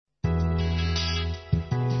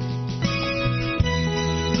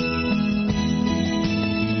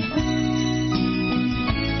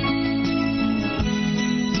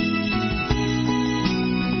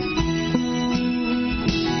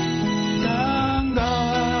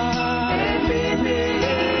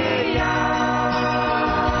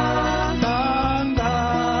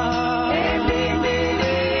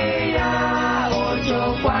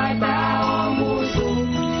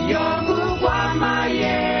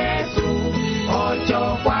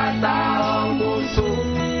ocho kwata ongusu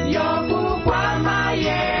yokukwama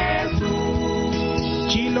Yesu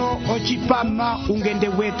chilo ochipama ungende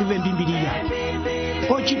wetu vembimbilia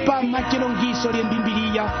ochipama chilongiso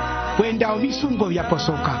lyembimbilia kwenda ovisungo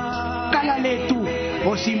vyaposoka kala letu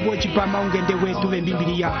osimbo ochipama ungende wetu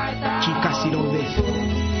vembimbilia chikasilove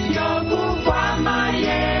yokukwama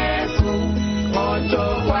Yesu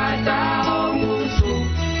ocho kwata ongusu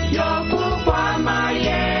yokukwama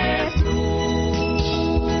Yesu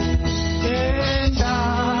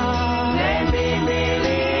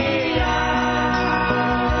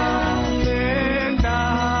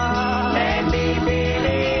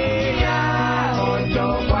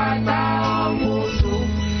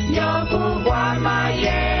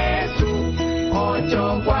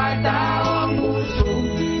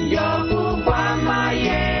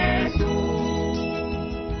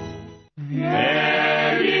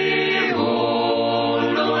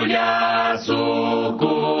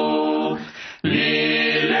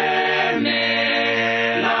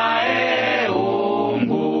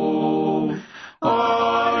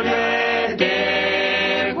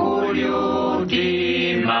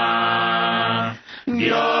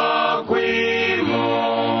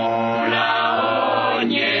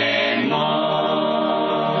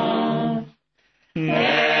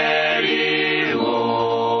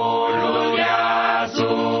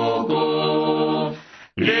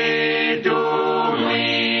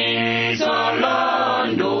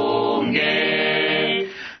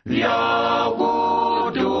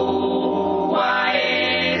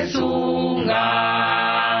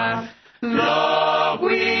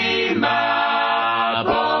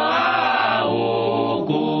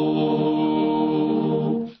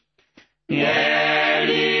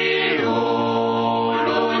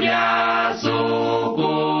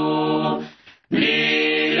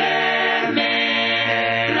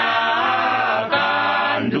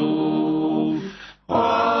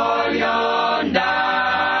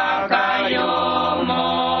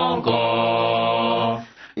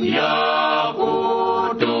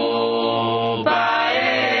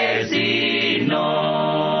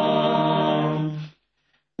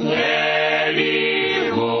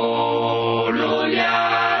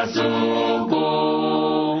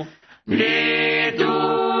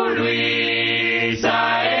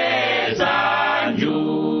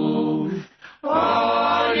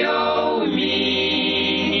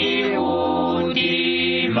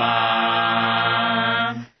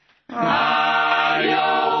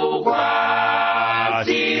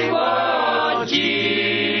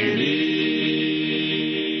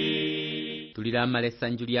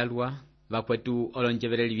Malesanju lyalwa vakwetu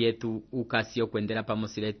olonjevereli vyetu ukasi okwendela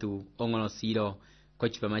pamosi letu ong'olosilo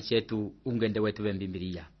kochipama chetu ungende wetu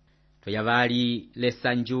vembimbilia toyavali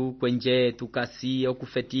lesanju kwenje tukasi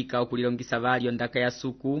okufetika okulilongisa vali ondaka ya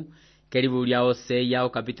suku kelibu lya Oseya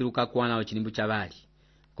okapitulu kakwana ochinimbu cha vali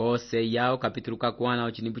ko Oseya okapitulu kakwana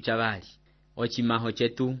ochinimbu cha vali ochimaho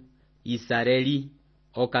chetu Israeli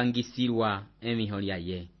okangisilwa emiho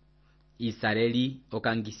lyaye Israeli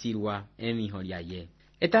okangisilwa emiho lyaye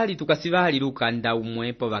etali tukasivali lukanda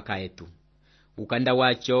umwe po vakaetu ukanda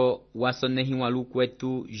wacho wasonehiwa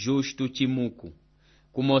lukwetu justu chimuku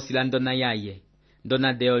kumosila ndona yaye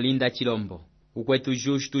ndona deolinda chilombo ukwetu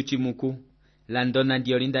justu chimuku la ndona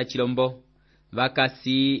diolinda chilombo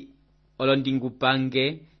vakasi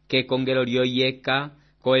olondingupange ke kongelo lyoyeka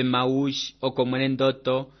ko Emaush okomwene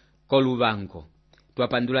ndoto ko lubango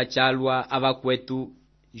twapandula chalwa avakwetu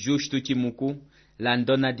justu chimuku la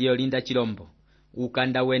ndona diolinda chilombo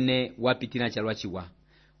ukanda wene wapitina chalwa chiwa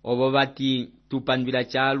obo bati tupandwila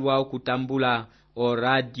chalwa okutambula o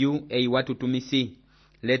radio watu tumisi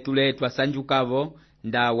letule twasanjukavo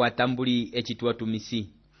nda watambuli echituwa tumisi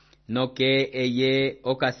noke eye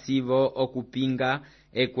okasivo okupinga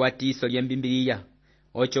ekwatiso lyembimbiliya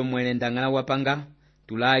ocho mwene ndangala wapanga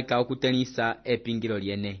tulaika okutenisa epingilo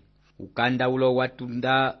lyene ukanda ulo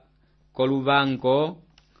watunda kolubango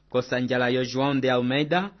kosanjala yo João de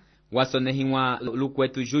Almeida wasonehiwa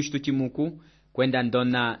lukwetu justu chimuku kwenda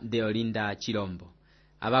ndona deolinda chilombo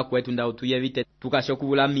abakwetu nda utuyevite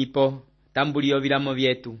tukashokubula mipo tambulio vilamo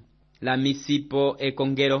vyetu la misipo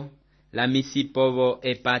ekongero la misipovo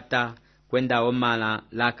epata kwenda omala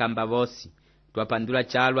la kambavosi twapandula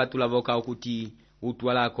chalwa tulavoka okuti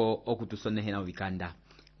utwalako okutusonehena uvikanda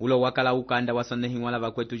ulo wakala ukanda wasonehiwa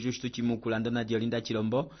lava kwetu justu chimuku la ndona diolinda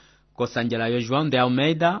chilombo kosanjala yo João de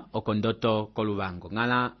Almeida okondoto kolubango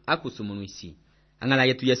ngala akusumunuisi angala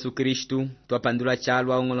yetu Yesu Kristu twapandula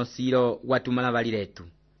chalwa ongolosiro watumala valiletu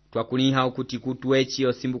twakuliha okuti kutuechi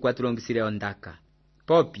osimbu kwatulongisile ondaka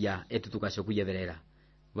popya etu tukashokuyeverera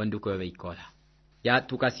vonduko yoveikola ya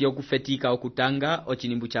tukasi okufetika okutanga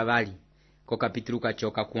ochinimbu cha bali ko kapitulu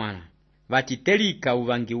kachoka kwana vati telika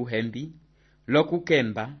uvangi uhembi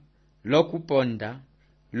lokukemba lokuponda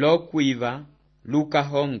lokuiva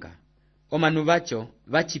lukahonga omanu vacho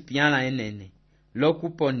vachipyana enene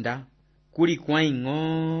lokuponda kuli kwa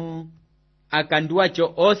ing'o akandu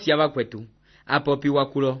wacho osi abakwetu apopiwa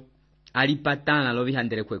kulo alipatana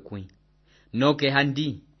lovihandele kwekwi noke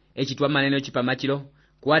handi echitwa maneno chipamachilo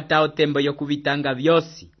kwata otembo yokuvitanga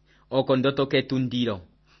vyosi oko ndotoke tundiro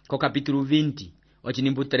ko kapitulu 20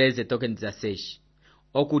 ochinimbu 13 toke 16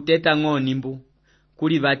 okuteta ng'onimbu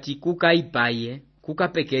kuli vati kukaipaye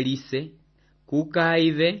kukapekelise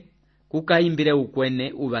kukaive kukaimbile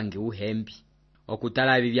ukwene uvangi uhembi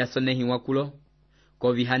okutala evi vyasonehiwa kulo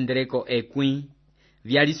ko vihandeleko ekwi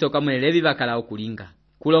vyalisoka mwelevi vakala okulinga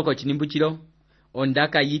kulo ko chinimbu chilo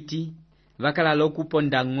ondaka yiti vakala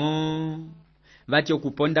lokuponda ng'o vati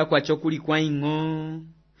okuponda kwacho kuli kwa ing'o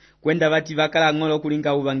kwenda vati vakala ng'o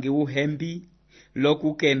lokulinga uvangi uhembi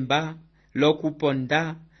lokukemba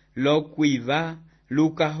lokuponda lokuiva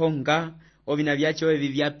lukahonga ovina vyacho evi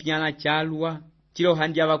vyapyana chalwa chilo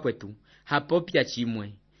handi abakwetu hapopya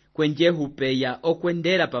chimwe kwenje hupeya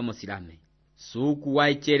okwendela pamosilame suku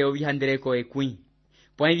waichere ovihandeleko ekwi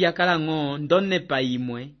pwa vyakala ng'o ndonepa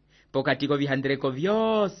imwe pokati ko vihandeleko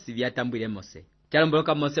vyosi vyatambwile Mose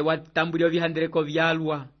chalomboloka Mose watambwile ovihandeleko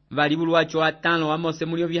vyalwa valibulu wacho atano wa Mose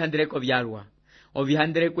muli ovihandeleko vyalwa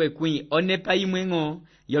ovihandeleko ekwi onepa imwe ng'o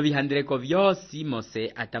yo vihandeleko vyosi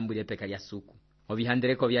Mose atambwile peka lya suku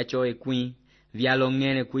ovihandeleko vyacho ekwi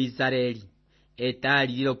vyalong'ele ku Israeli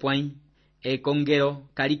etali lilo pwai ekongelo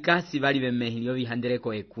kalikasi vali vemehili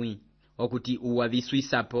ovihandeleko ekwi okuti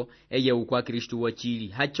uwaviswisapo eye ukwa Kristu wochili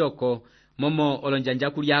hachoko momo olonjanja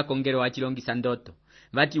kuli akongelo achilongisa ndoto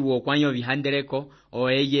vati wokwanyo vihandeleko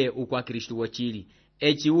oeye ukwa Kristu wochili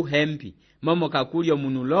echi uhembi momo kakuli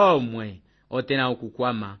omunu lomwe otena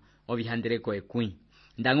okukwama ovihandeleko ekwi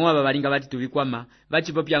ndango ababalinga vati tuvikwama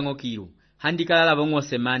vachipopya ng'okilu handikalala bongo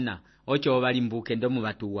semana ocho balimbuke ndo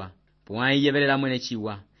mubatuwa pwai yebelela mwene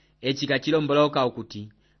chiwa echika chilomboloka okuti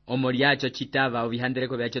omolyacho chitava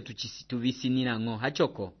ovihandeleko vyacho tuvisinina ng'o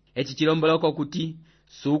hachoko echi chilomboloka okuti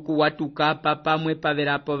suku watukapa pamwe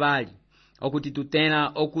pavelapo vali okuti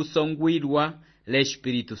tutena okusongwilwa le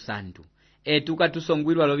Espiritu Santu etuka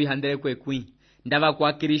tusongwilwa lovihandeleko ekwi ndava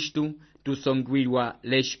kwa Kristu tusongwilwa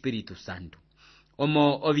le Espiritu Santu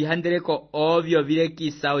omo ovihandeleko ovyo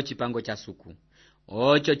vilekisa ochipango cha suku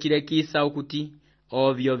ocho chilekisa okuti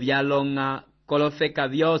ovyo vyalonga kolofeka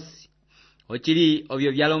vyosi ochili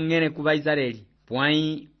ovyo vyalongene kuva Israeli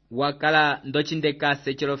pwai wakala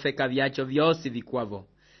ndochindekase chilofeka vyacho vyosi vikwavo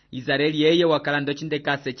Israeli yeye wakala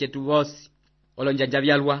ndochindekase chetu vosi olonjanja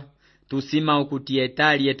vyalwa tusima okuti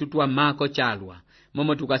etali etutwa mako chalwa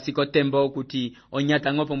momo tukasiko tembo okuti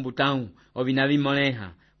onyata ng'opo mbutau ovinavi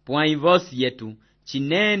moleha pwai vosi yetu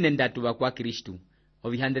chinene ndatuva kwa Kristu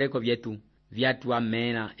ovihandeleko vyetu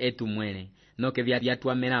vyatuamena etu mwene noke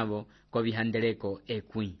vyatuamenavo ko vihandeleko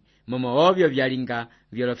ekwi momo ovyo vyalinga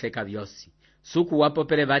vyolofeka vyosi suku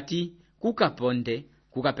wapopele vati kukaponde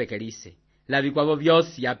kukapekelise lavikwavo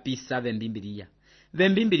vyosi yapisa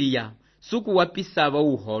vembimbiliya suku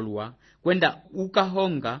wapisavo uholwa kwenda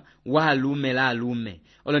ukahonga walume la lume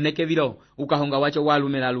oloneke vilo ukahonga wacho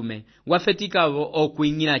walume la lume wafetikavo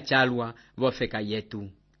okuing'ila chalwa vofeka yetu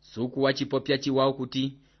suku wachipopya chiwao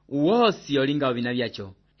kuti uwosi olinga ovina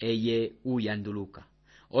vyacho eye uyanduluka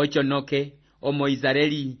ocho noke omo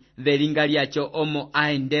Israeli velinga lyacho omo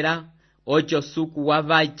aendera ocho suku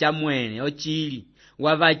wavacha mwene ochili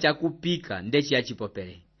wavacha kupika ndechi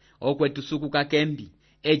yachipopele okwetu suku kakembi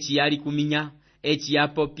echi yali kuminya echi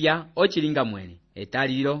yapopya ochilinga mwene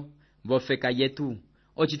etalilo vofeka yetu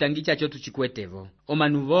ochitangicha cho tuchikwetevo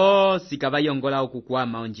omanu vosi kavayongola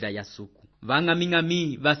okukwama onjila ya suku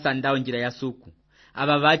vang'aming'ami vasanda onjila ya suku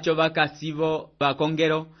aba vacho vakasivo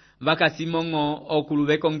vakongero vakasimongo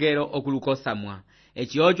okuluvekongero okulukosamwa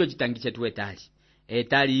echi ocho chitangiche tu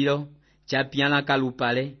etalilo chapyana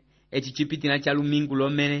kalupale echi chipitina cha lumingu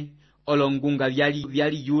lomene olongunga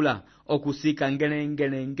vyali yula okusika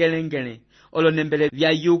ngele olonembele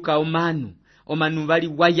vyayuka omanu vali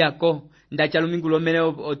wayako ndacha lumingu lomene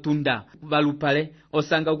otunda valupale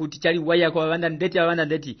osanga kuti chali wayako avanda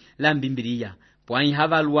ndeti lambimbiliya pwai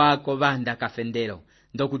havalwako vanda kafendero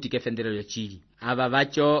ndokuti kefendero yochili ava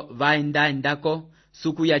vacho vaendako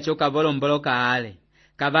suku yacho kavolomboloka ale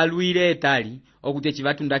kavalwile etali okuti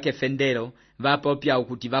echivatunda kefendero vapopya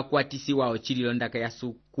okuti vakwatisiwa ochililo ndaka ya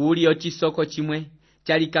suku kuli ochisoko chimwe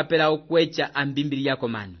chali kapela okwecha ambimbiliya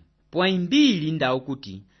komanu pwai mbili nda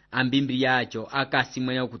okuti ambimbili yacho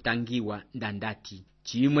akasimwene okutangiwa ndandati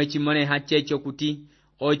chimwe chimoneha checho kuti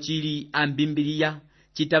ochili ambimbiliya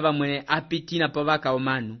chitava mwene apitina povaka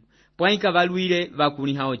omanu pwaika valwile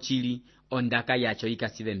vakuniha ochili ondaka yacho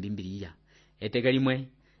ikasive mbimbiliya. Eteke limwe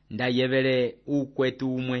ndayevele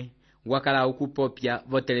ukwetu umwe wakala ukupopya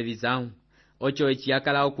vo televizão ocho echi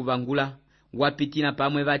yakala okuvangula wapitina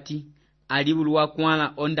pamwe vati aliuluwa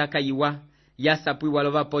kwala ondaka yiwa yasapwiwa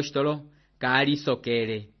lo vapostolo kaali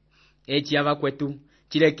sokele. Echi yava kwetu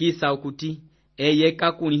chilekisa okuti eye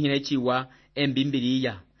kakunihile chiwa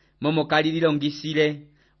embimbiliya momo kali lilongisile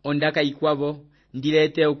ondaka ikwavo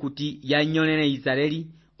ndilete okuti yanyonene Israeli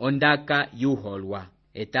ondaka yuholwa.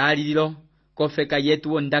 Etali lilo kofeka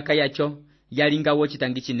yetu ondaka yacho yalinga wo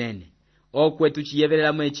chitangi chinene okwetu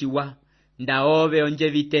chiyevelela mwe chiwa ndaove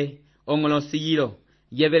onjevite ongolosiyilo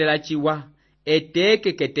yevelela chiwa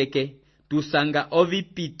eteke tusanga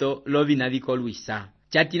ovipito lovina vikolwisa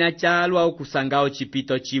chatina chalwa okusanga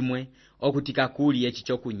ochipito chimwe okutika kuli echi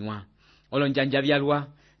chokunywa olonjanja vyalwa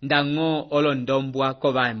ndango olondombwa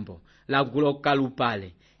kovambo lagulo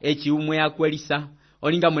kalupale echi umwe akwelisa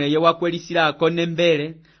olinga muleye wakwelisila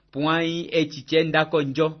konembele pwai echi chenda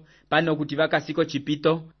konjo pano kuti vakasiko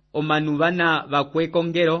chipito omanu vana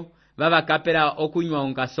vakwekongelo vavakapela okunywa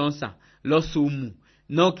ongasonsa losumu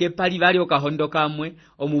noke pali vali okahondo kamwe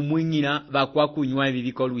omumwing'ila vakwakunywa evi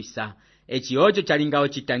vikolwisa echi ocho chalinga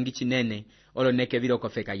ochitangi chinene oloneke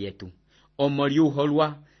vilokofeka yetu omoliuholwa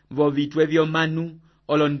vo vitwe vyomanu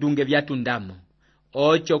olondunge vyatundamo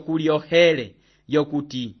ocho kuli ohele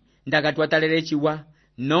yokuti ndakatwatalele chiwa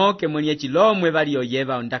noke mwenye chilomwe vali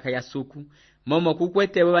oyeva ondaka ya suku momo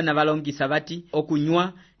kukwetewe vana valongisa vati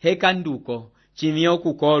okunywa hekanduko chimi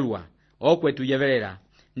okukolwa okwetu yevelela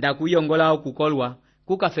ndakuyongola okukolwa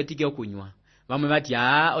kukafetike okunywa vamwe vati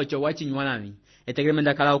ocho wachinywa nami etekeleme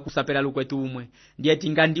ndakala okusapela lukwetu umwe ndieti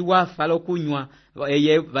ngandi wafa lokunywa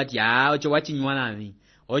eye vati ocho wachinywa nami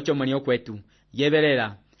ocho mwenye okwetu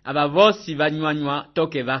yevelela aba vosi vanywanywa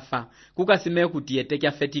toke vafa kukasime kuti eteke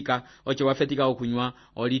afetika ocho wafetika okunywa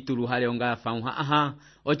olitulu hale onga afa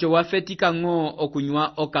ocho wafetika ngo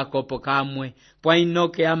okunywa okakopo kamwe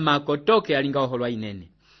pwainoke amako toke alinga oholwa inene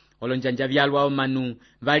olonjanja vyalwa omanu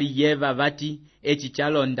vali yeva vati echi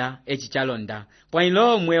chalonda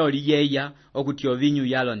pwailo omwe oliyeya okuti ovinyu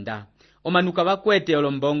yalonda omanuka vakwete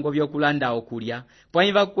olombongo vyokulanda okulya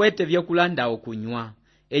pwai vakwete vyokulanda okunywa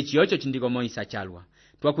echi ocho chindikomoisa chalwa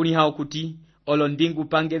twakuniha okuti olondingu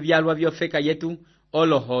pange vyalwa vyofeka yetu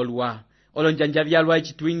oloholwa olonjanja vyalwa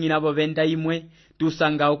echi twing'ina vovenda imwe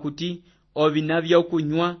tusanga okuti ovina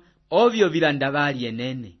vyokunywa ovyo vilanda vali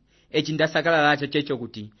enene echi ndasakala lacho checho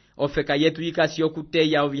kuti ofeka yetu ikasi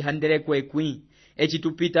okuteya ovihandele kwekwi echi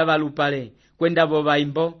tupita valupale kwenda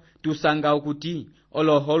vovaimbo tusanga okuti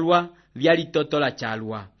oloholwa vyalitotola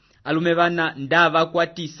chalwa alume vana ndava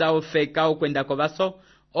kwatisa ofeka okwenda kovaso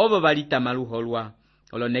ovo valitama luholwa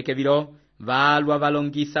oloneke vilo valwa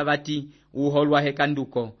valongisa vati uholwa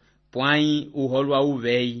hekanduko pwai uholwa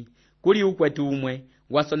uvei kuli ukwetu umwe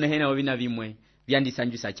wasonehena ovina vimwe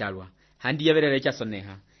vyandisanjwisa chalwa handi yevelele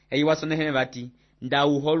chasoneha eyi wasonehene vati nda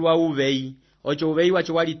uholwa uvei ocho uvei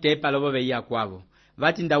wacho walitepa lovo vei akwavo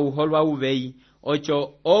vati nda uholwa uvei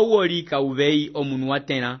ocho owolika uvei omunu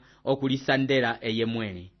watena okulisandela eye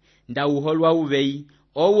mwene nda uholwa uvei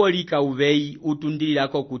owolika uvei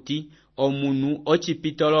utundililako kuti omunu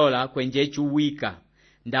ochipitolola kwenje chuwika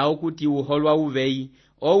nda okuti uholwa uvei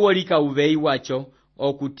owolika uvei wacho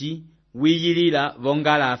okuti wiyilila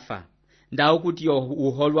vongalafa nda okuti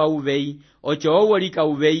uholwa uvei ocho owolika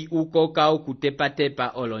uvei ukoka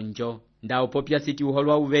okutepatepa olonjo nda opopya siti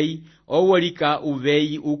uholwa uvei owolika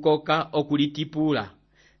uvei ukoka okulitipula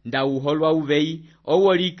nda uholwa uvei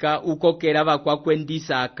owolika ukokela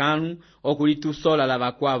vakwakwendisa akanu okulitusola la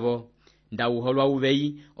vakwavo nda uholwa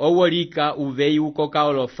uvei owolika uvei ukoka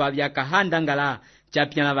olofa vyakahanda ngala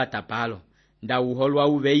chapyala vatapalo nda uholwa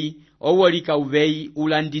uvei owolika uvei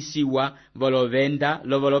ulandisiwa volovenda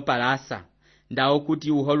lovolopalasa nda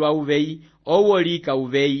okuti uholwa uvei owolika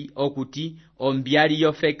uvei okuti ombyali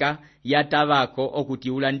yofeka yatavako okuti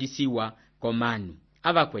ulandisiwa komanu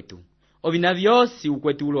avakwetu ovina vyosi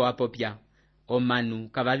ukwetu ulo apopya omanu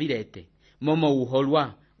kavavilete momo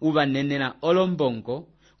uholwa uvanenela olombongo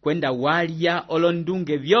kwenda walya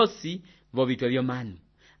olondunge vyosi vovitwe vyomanu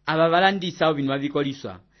ava valandisa ovinwa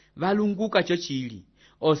vikoliswa valunguka chochili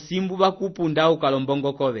osimbu vakupunda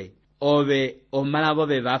ukalombongo kove ove omala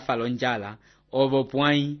vove vafa lonjala ovo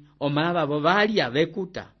pwai omala vavo valya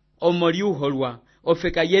vekuta omoli uholwa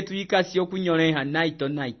ofeka yetu ikasi okunyoleha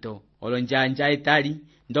naito olonjanja etali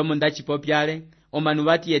ndomo ndachipopyale omanu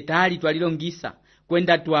vati etali twalilongisa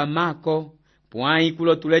kwenda tuamako pwai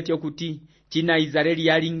kulo tuleti okuti china Israeli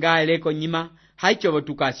yalinga eleko nyima haichovo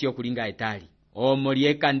tukasi okulinga etali omoli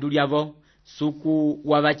ekandu lyavo suku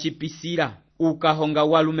wavachipisila ukahonga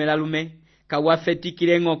walumelalume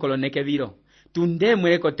kawafetikile ng'okoloneke vilo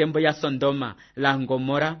tundemweleko tembo ya Sodoma la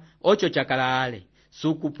Gomora ocho chakala ale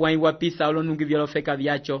suku pwai wapisa olonungi vyolofeka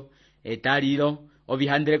vyacho etalilo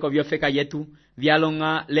ovihandeleko vyofeka yetu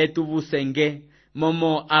vyalonga letu vusenge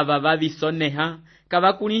momo ava vavisoneha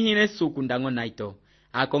kavakulihile suku ndango naito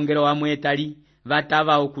akongelo amwe etali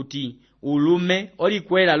vatava okuti ulume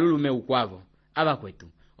olikwela lulume ukwavo ava kwetu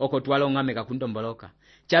oko twalongame kakundomboloka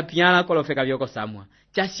chapyala kolofeka vyokosamwa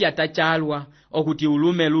chasyata chalwa okuti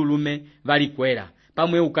ulume lulume valikwela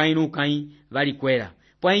pamwe ukai valikwela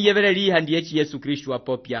pwaiyevele liha ndiye Yesu Kristu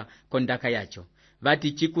apopya kondaka yacho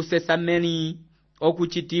vati chikusesameni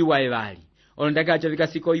okuchitiwa evali olondaka yacho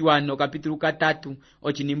vikasiko Yohana kapitulu 3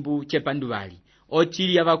 ochinimbu chepanduvali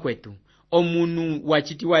ochili ava kwetu omunu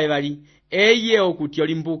wachitiwa evali eye okuti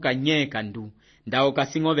olimbuka nyeka ndu ndawo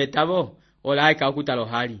kasingo vetavo olaika okutalo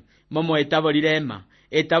hali momo etavo lilema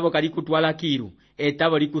etavo kalikutwala kilu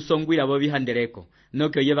etavo likusongwila vovihandeleko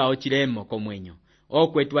nokyo yeva ochilemo komwenyo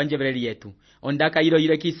okwetu anjeveleli yetu ondaka ilo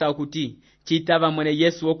ilekisa okuti chitava mwene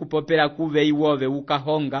Yesu okupopela kuve iwove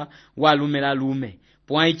ukahonga walumela lume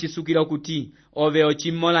pwai chisukilo okuti ove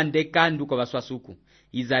ochimola ndekandu kovaswasuku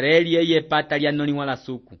Israeli eye pata lyanoniwa la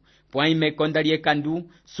suku pwai mekonda lyekandu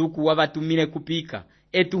suku wavatumile kupika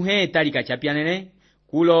etuhe etalika chapyanene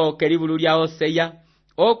kulo kelivulu lya Oseya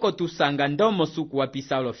oko tusanga ndomo suku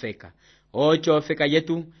wapisa olofeka ocho ofeka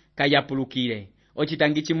yetu kayapulukile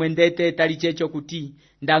ochitangi chimwendete etali checho kuti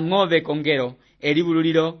ndang'ove kongelo elivulu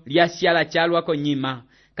lilo lyasyala chalwa konyima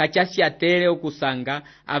kachasyatele okusanga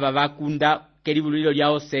ava vakunda kelivulu lilo lya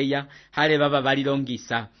Oseya hale vava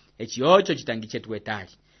valilongisa echi ocho chitangi chetu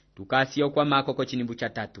etali tukasi okwamako kochinimbu cha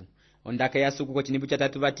 3 ondaka ya suku kochinimbu cha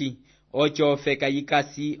 3 vati ocho ofeka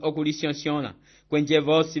yikasi okulisyonsyona kwenje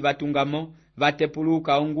vosi vatungamo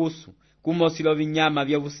vatepuluka ongusu kumosilo vinyama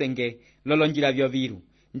vyovusenge lolonjila vyovilu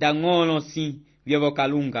ndang'olo si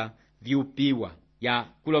vyovokalunga vyupiwa ya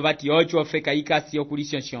kulo vati ocho ofeka yikasi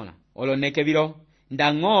okulisyonsyona oloneke vilo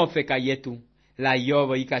ndang'o ofeka yetu la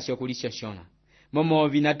yovo yikasi okulisyonsyona momo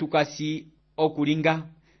vinatukasi okulinga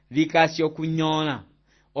vikasi okunyola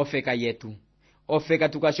ofeka yetu ofeka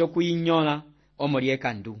tukasi okuyinyola omoli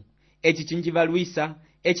ekandu echi chinjivaluisa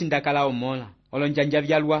echi ndakala omola olonjanja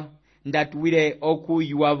vyalwa ndatuwile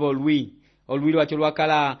okuyuwavo olwi lwacho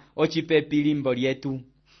lwakala ochipepilimbo lyetu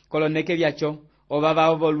koloneke vyacho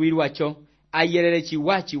ovavavo olwi lwacho ayelele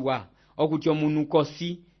chiwa okuti omunu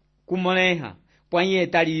kosi kumoleha pwai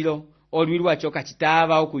etalilo olwi lwacho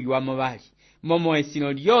kachitava okuyuwamo vali momo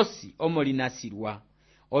esino lyosi omolinasirwa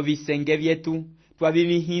ovisenge vyetu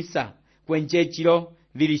twavivihisa kwenjechilo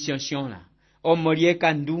vilisyonsyona omoli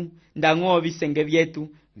ekandu ndang'o ovisenge vyetu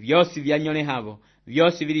vyosi vyanyolehavo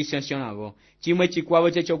vyosi vilisyonsyonavo chimwe chikwavo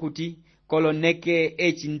checho kuti koloneke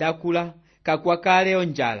echi ndakula kakwakale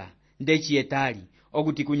onjala ndechi etali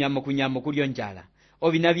okuti kunyamo kulyo njala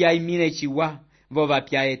ovina vyaimile chiwa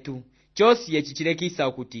vovapya etu chosi echi chilekisa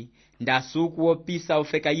okuti ndasuku opisa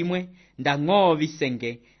ofeka imwe ndang'o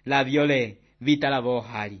visenge la vyole vitala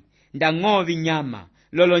vohali ndang'o vinyama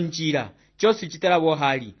lolonjila chosi chitala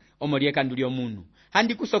vohali omoli ekandu lyomunu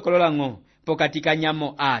handi kusokolola ng'o pokati kanyamo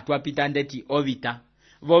twapita ndeti ovita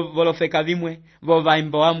volofeka vimwe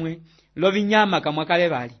vovaimbo amwe lovinyama kamwakale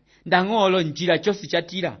vali ndang'o olonjila chosi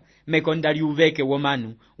chatila mekonda liuveke womanu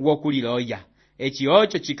wokuliloya echi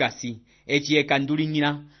ocho chikasi echi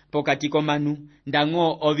ekandulinyila pokati komanu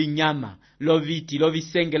ndang'o ovinyama loviti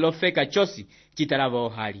lovisenge lofeka chosi chitala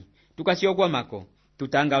vohali tukasi okwamako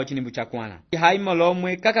tutanga ochinimbu chakwana haimo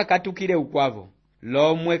lomwe kakakatukile ukwavo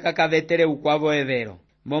lomwe kakavetele ukwavo evero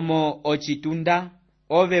momo ochitunda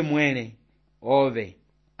ove mwele ove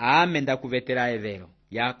ame ndakuvetela evero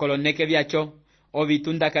ya koloneke vyacho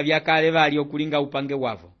ovitundaka vyakale vali okulinga upange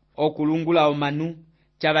wavo okulungula omanu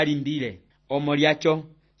chavalimbile omo lyacho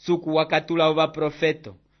suku wakatula ova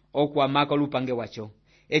profeto okwamako lupange wacho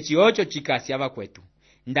echi ocho chikasi ava kwetu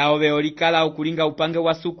ndaove olikala okulinga upange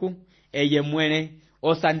wa suku eye mwele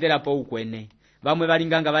osandelapo ukwene vamwe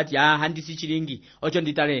valinganga vati handisi chilingi ocho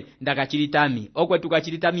nditale ndakachilitami okwetu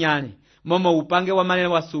kachilitamyane momo upange wa manene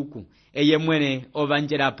wa suku eye mwene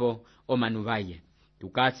ovanjelapo omanu vaye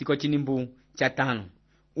tukasi kochinimbu cha 5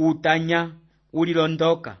 utanya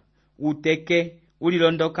ulilondoka uteke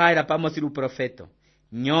ulilondoka ila pamosi luprofeto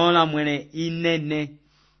nyola mwene inene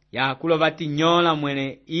ya kulo vati nyola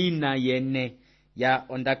mwene ina yene ya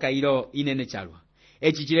ondaka ilo inene chalwa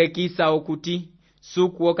echi chilekisa okuti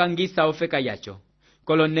suku okangisa ofeka yacho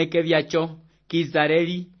koloneke vyacho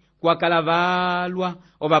kizareli kwakala valwa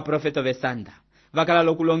ova profeto vesanda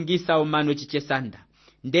vakalala okulongisa omanu echichesanda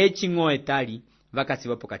ndeching'o etali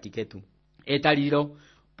vakasiwa pokati ketu. Etali lilo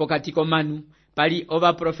pokati komanu pali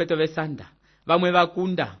ovaprofeto vesanda vamwe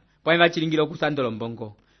vakunda pamwe vachilingira okusanda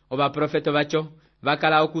lombongo. Ovaprofeto vacho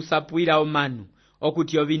vakala okusapwila omanu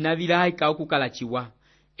okuti ovina vilaika okukala chiwa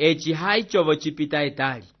echi haichovo chipita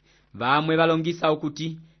etali. Vamwe valongisa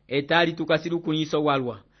okuti etali tukasilukunyiso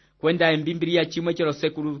walwa kwenda embimbilia chimwe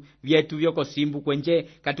chelosekulu vyetu vyokosimbu kwenje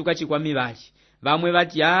katuka chikwami vali. Vamwe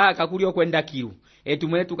vati kakuli okwenda kilu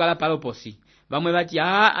etumwe tukala paloposi. Vamwe vati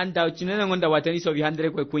anda chinene ngonda wateniso vihandere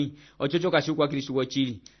kwekwi ochocho kashukwa Kristu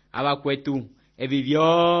wochili. Abakwetu evi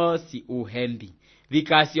vyosi uhembi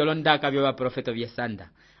vikasi olondaka vyo vaprofeto vyesanda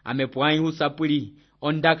amepwai usapuli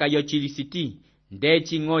ondaka yochili siti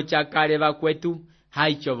ndeching'o chakale vakwetu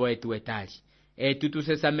haichovo etu etali. Etu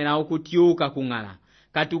tusesamena okutiuka kung'ala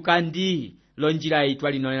katukandi lonjila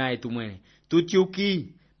itwa linonela etu mwele tutiuki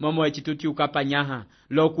momo echi tutiuka panyaha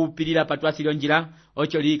lokupilila patwasi lonjila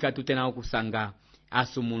ocho lika tutena okusanga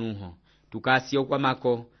asumunuho tukasi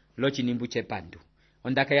okwamako lochinimbu chepandu.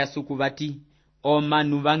 Ondaka ya suku vati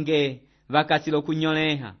omanu vange vakasilo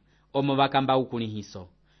kunyoleha omo vakamba ukunihiso.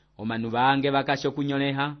 Omanu vange vakasho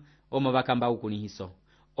kunyoleha omo vakamba ukunihiso.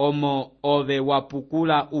 Omo ove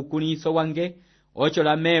wapukula ukunihiso wange ocho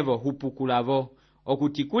lamevo hupukulavo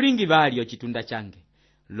okuti kulingi valio chitunda change.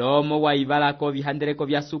 Lomo waivalako vihandereko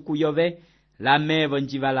vya suku yove lamevo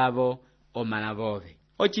njivalavo omalavove.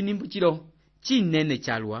 Ochinimbu chilo chinene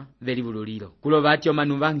chalwa veli vululilo. Kulo vati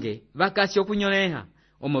omanu vange vakasho kunyoleha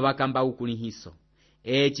omo vakamba ukunihiso.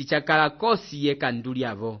 Echi chakala kosi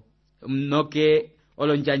yekanduliavo mnoke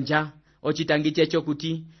olonjanja ochitangiche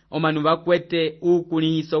chokuti omanu vakwete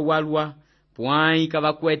ukunihiso walwa pwai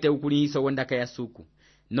kavakwete ukunihiso wondaka ya suku.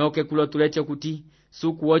 Noke kulo tulecho kuti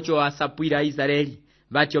suku ocho asapwila Israeli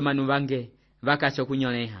vati omanu vange vakasho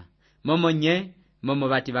kunyoleha momo nye momo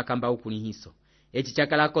vati vakamba ukunihiso. Echi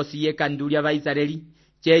chakala kosi yekandulia va Israeli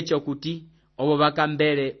checho kuti obo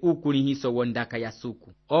vakambele ukunihiso wondaka ya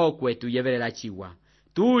suku. Okwetu yevelela chiwa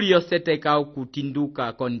tulio seteka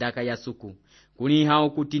okutinduka kondaka ya suku kuniha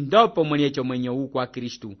okuti ndopo mwenecho mwenyo ukwa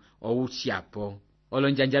Kristu oushapo.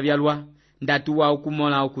 Olonjanja vyalwa ndatuwa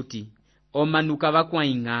okumola okuti omanuka vakwa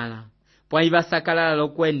ing'ala pwa ivasakalala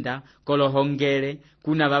lokwenda kolohongele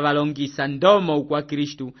kuna vavalongisa ndomo ukwa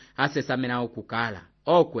Kristu asesamena okukala.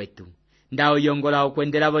 Okwetu ndao yongola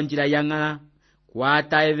okwendela bonjila yang'ala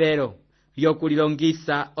kwata evero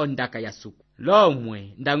lyokulilongisa ondaka ya suku.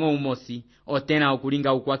 Lomwe ndang'o umosi otena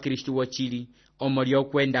okulinga ukwa Kristu wochili omo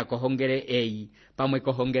lyokwenda kohongele eyi pamwe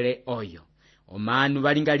kohongele oyo. Omanu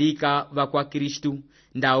valingalika vakwa Kristu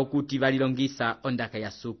ndao kuti valilongisa ondaka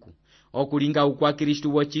ya suku. Okulinga ukwa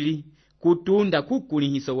Kristu wochili kutunda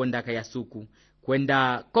kukulihiso wondaka ya suku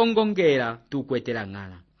kwenda kongongela tukwetela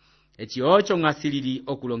ng'ala. Echi ocho ng'asilili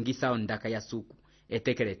okulongisa ondaka ya suku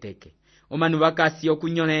etekeleteke. Omanu vakasi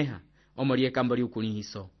okunyoleha omo liekambo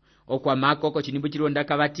liukulihiso. Okwamako kochinimbu chili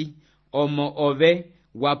ondaka vati omo ove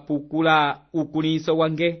wapukula ukulihiso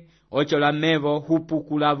wange ocho lamevo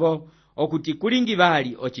hupukulavo okuti kulingi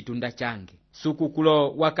vali ochitunda change. Suku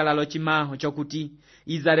kulo wakalalo chimaho chokuti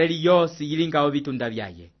Israeli yosi yilinga ovitunda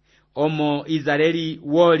vyaye. Omo Israeli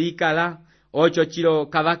wolikala ocho chilo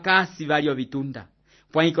kavakasi vali ovitunda.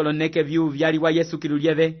 Pwaikolo neke vyu vyali wa Yesu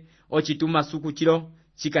kilulieve ochituma suku chilo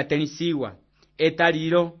chikatenisiwa.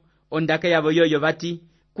 Etalilo ondaka yavo yoyo vati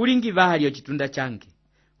kulingi vali ochitunda change.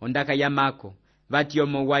 Ondaka yamako vati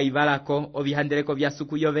omo waivalako ovihandereko vya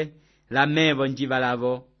suku yove lamevo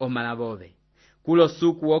njivalavo omalavove. Kulo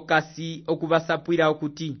suku okasi okuvasapwila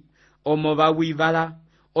okuti omo vawivala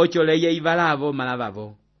ocho leye ivalavo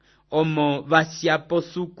malavavo. Omo vasyapo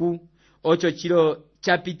suku ocho chilo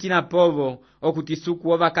chapitina povo okuti suku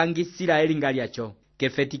ovakangisila elinga lyacho.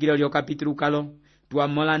 Kefetikilo lyo kapitulu kalo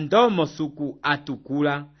tuamola ndomo suku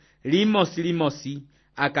atukula limosi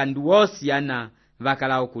akanduosi ana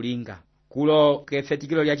vakala okulinga. Kulo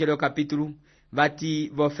kefetikilo lyacho lyo kapitulu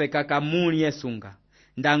vati vofeka kamuli esunga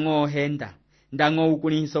ndang'o henda ndang'o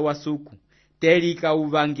ukulihiso wa suku telika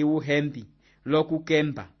uvangi uhembi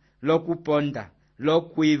lokukemba lokuponda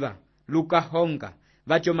lokwiva lukahonga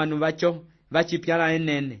vacho manu vacho vachipyala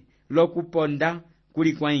enene lokuponda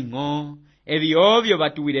kulikwa ing'o evi ovyo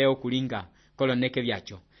vatuwileo kulinga koloneke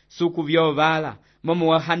vyacho suku vyovala momo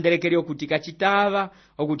wahandelekeli okutika chitava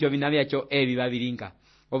okuti ovina vyacho evi vavilinga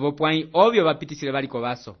ovo pwai ovyo vapitisile valiko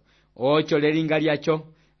vaso ocho lelinga lyacho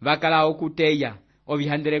vakala okuteya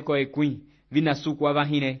ovihandeleko ekwi vina suku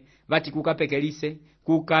avahine vati kukapekelise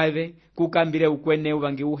kukave kukambile ukwene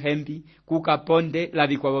uvangi uhembi kukaponde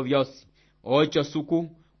lavikwavo vyosi ocho suku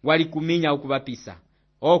walikuminya ukuvapisa.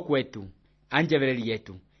 Okwetu anjeveleli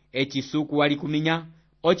yetu suku wali kuminya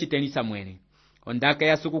ochitenisa mwene. Ondaka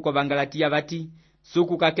ya suku kwa Bangalatia bati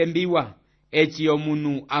suku kakembiwa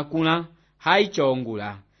omunu akuna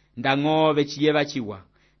haichongula ndang'ove chiyeva chiwa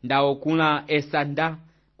nda okuna esanda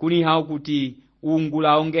kuni hao kuti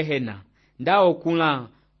ungula ongehena nda okuna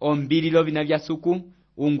ombililo vina vya suku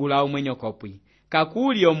ungula omwenyokopwi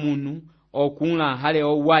kakuli omunu okuna hale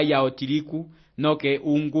owaya otiliku noke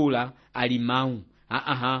ungula alimau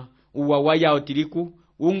uwawaya otiliku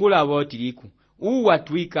ungula wotiliku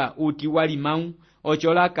uwatwika uti walimau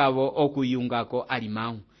ocholakavo okuyungako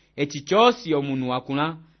alimau chosi omunu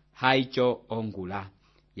wakuna haicho ongula.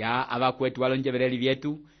 Ya abakwetu walonjevereli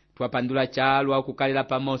vyetu twapandula chalwa okukalila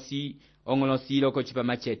pamosi ong'olosilo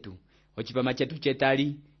kochipama chetu. Ochipama chetu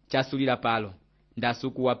chetali chasulila palo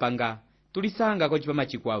ndasuku wapanga tulisanga kochipama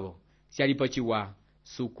chikwavo sialipo chiwa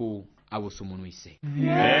suku abusumunuise.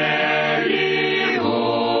 Hallelujah,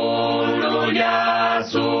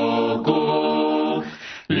 suku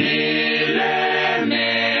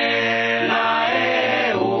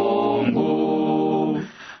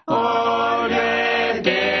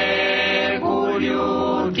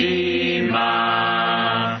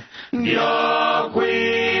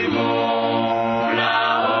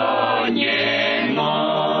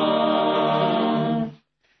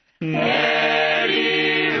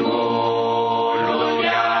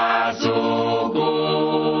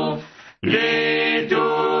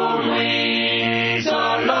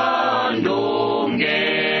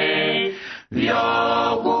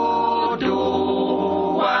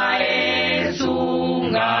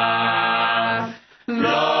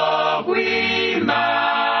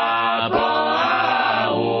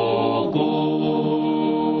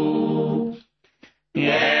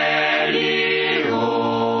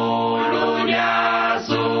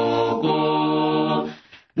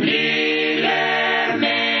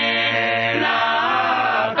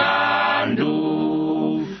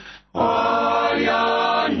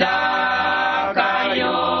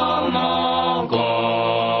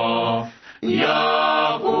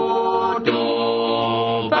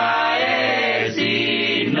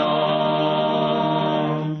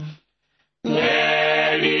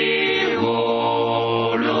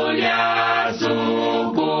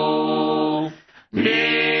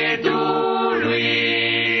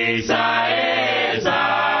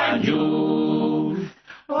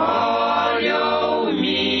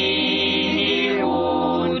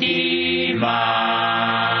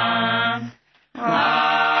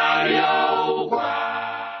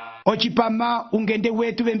Ochipama ungende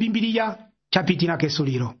wetu vembimbilia chapitina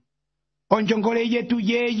kesuliro. Onjongole yetu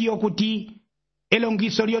yeyi okuti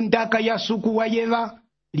elongiso lyondaka ya suku wayeva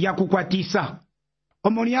lya kukwatisa.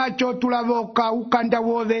 Omoni acho tulavoka ukanda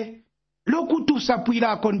wove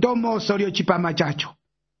lokutusapwila kondomo solio chipama chacho.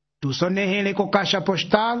 Tusonehele ko kasha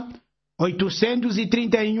postal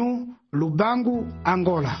 831 Lubangu,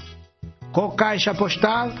 Angola. Ko kasha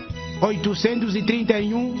postal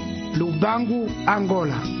 831 Lubangu,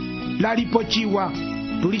 Angola. Lalipochiwa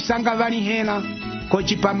tulisanga vani hena ko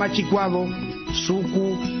chipama chikwavo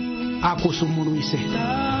suku akusumunuise.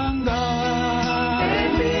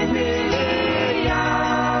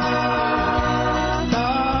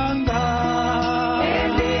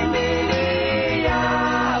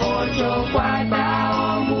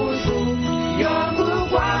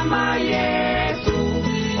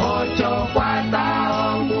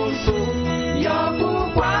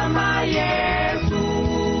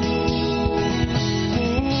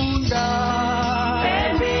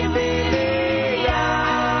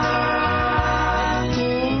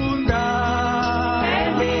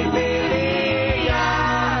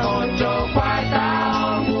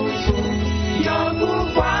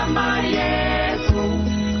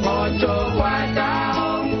 What